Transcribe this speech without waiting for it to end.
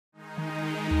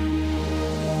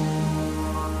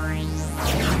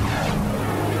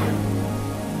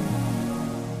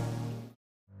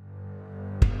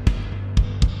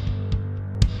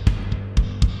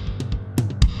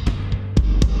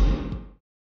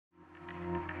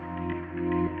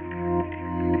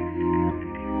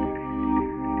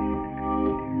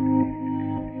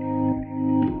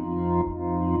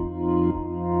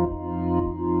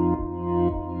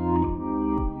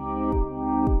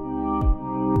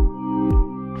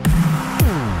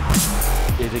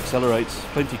It accelerates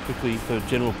plenty quickly for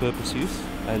general purpose use,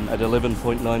 and at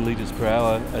 11.9 litres per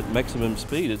hour at maximum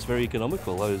speed, it's very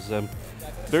economical. I was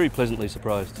very pleasantly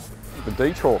surprised. The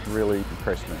D-Torque really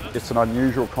impressed me. It's an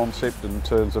unusual concept in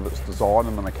terms of its design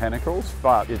and the mechanicals,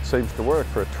 but it seems to work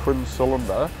for a twin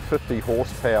cylinder, 50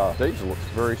 horsepower diesel. It's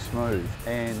very smooth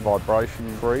and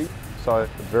vibration free, so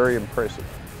very impressive.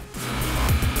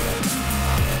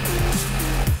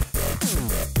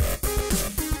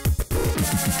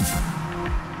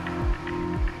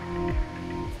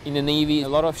 In the Navy, a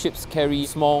lot of ships carry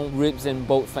small ribs and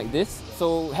boats like this.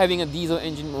 So having a diesel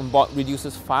engine on board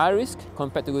reduces fire risk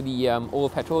compared to the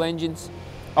old petrol engines.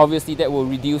 Obviously that will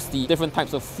reduce the different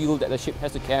types of fuel that the ship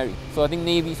has to carry. So I think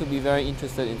navies would be very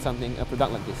interested in a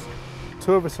product like this.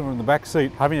 Two of us are in the back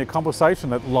seat having a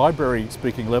conversation at library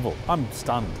speaking level. I'm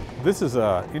stunned. This is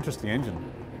an interesting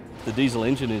engine. The diesel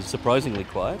engine is surprisingly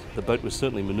quiet. The boat was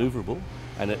certainly manoeuvrable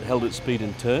and it held its speed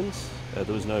in turns.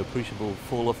 There was no appreciable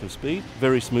fall off of speed.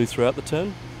 Very smooth throughout the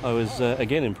turn. I was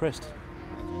again impressed.